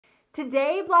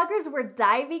Today, bloggers, we're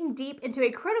diving deep into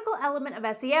a critical element of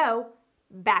SEO,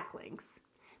 backlinks.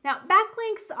 Now,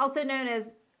 backlinks, also known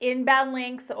as inbound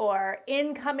links or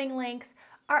incoming links,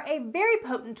 are a very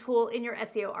potent tool in your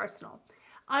SEO arsenal.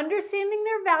 Understanding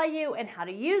their value and how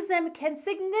to use them can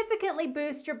significantly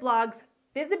boost your blog's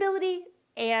visibility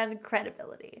and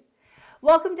credibility.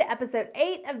 Welcome to episode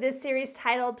 8 of this series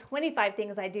titled 25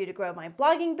 Things I Do to Grow My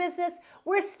Blogging Business.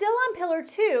 We're still on Pillar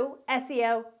 2,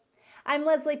 SEO. I'm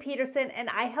Leslie Peterson, and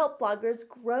I help bloggers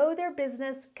grow their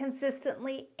business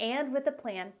consistently and with a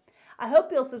plan. I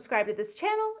hope you'll subscribe to this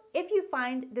channel if you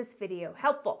find this video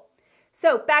helpful.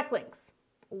 So, backlinks.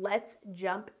 Let's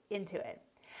jump into it.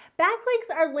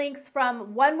 Backlinks are links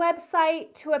from one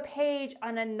website to a page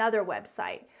on another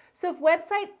website. So if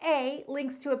website A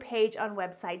links to a page on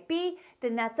website B,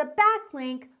 then that's a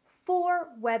backlink for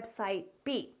website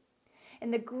B. In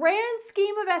the grand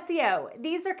scheme of SEO,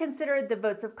 these are considered the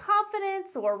votes of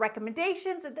confidence or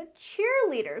recommendations or the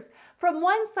cheerleaders from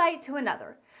one site to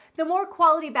another. The more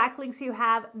quality backlinks you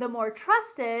have, the more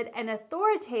trusted and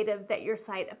authoritative that your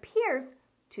site appears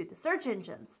to the search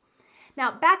engines.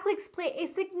 Now, backlinks play a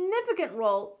significant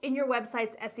role in your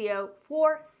website's SEO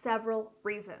for several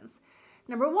reasons.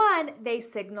 Number one, they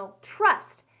signal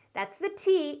trust. That's the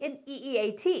T in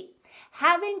EEAT.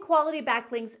 Having quality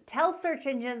backlinks tells search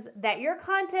engines that your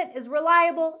content is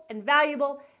reliable and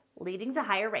valuable, leading to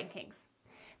higher rankings.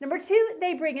 Number two,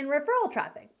 they bring in referral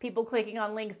traffic. People clicking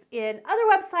on links in other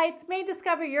websites may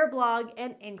discover your blog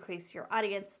and increase your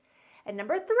audience. And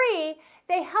number three,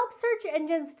 they help search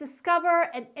engines discover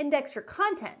and index your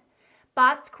content.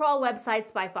 Bots crawl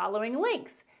websites by following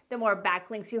links. The more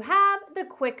backlinks you have, the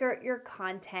quicker your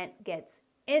content gets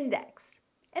indexed.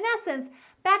 In essence,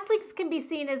 backlinks can be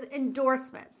seen as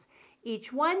endorsements,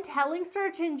 each one telling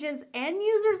search engines and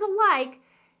users alike,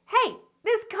 hey,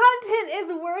 this content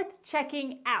is worth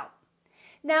checking out.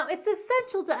 Now, it's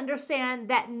essential to understand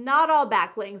that not all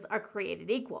backlinks are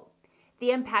created equal.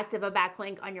 The impact of a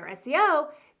backlink on your SEO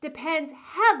depends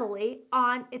heavily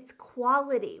on its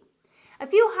quality. A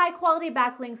few high-quality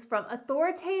backlinks from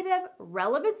authoritative,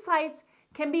 relevant sites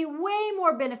can be way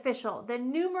more beneficial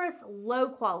than numerous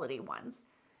low-quality ones.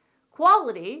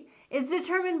 Quality is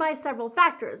determined by several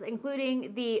factors,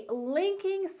 including the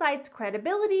linking site's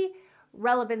credibility,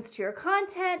 relevance to your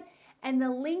content, and the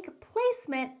link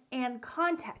placement and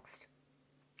context.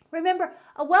 Remember,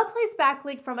 a well-placed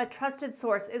backlink from a trusted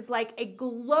source is like a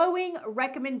glowing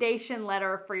recommendation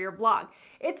letter for your blog.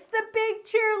 It's the big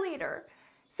cheerleader.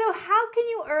 So how can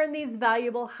you earn these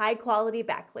valuable high-quality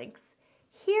backlinks?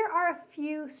 Here are a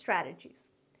few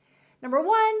strategies. Number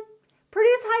one,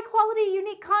 produce high-quality,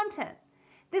 unique content.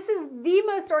 This is the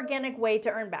most organic way to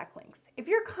earn backlinks. If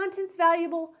your content's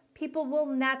valuable, people will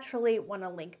naturally want to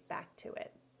link back to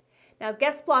it. Now,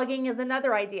 guest blogging is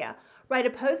another idea. Write a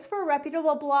post for a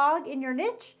reputable blog in your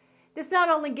niche. This not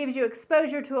only gives you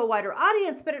exposure to a wider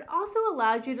audience, but it also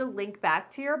allows you to link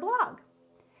back to your blog.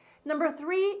 Number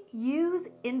three, use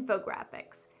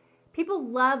infographics. People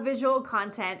love visual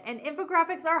content, and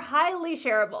infographics are highly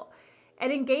shareable.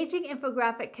 An engaging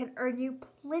infographic can earn you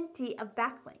plenty of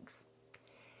backlinks.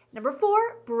 Number four,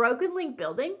 broken link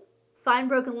building. Find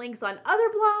broken links on other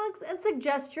blogs and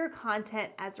suggest your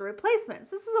content as a replacement.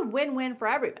 So this is a win-win for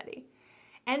everybody.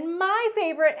 And my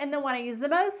favorite, and the one I use the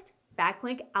most,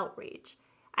 backlink outreach.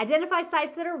 Identify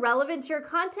sites that are relevant to your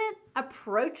content,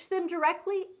 approach them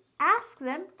directly, ask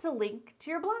them to link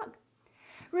to your blog.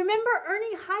 Remember,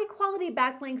 earning high-quality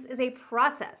backlinks is a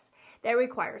process that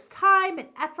requires time and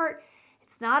effort.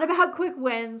 It's not about quick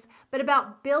wins, but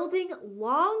about building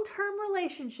long-term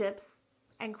relationships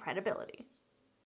and credibility.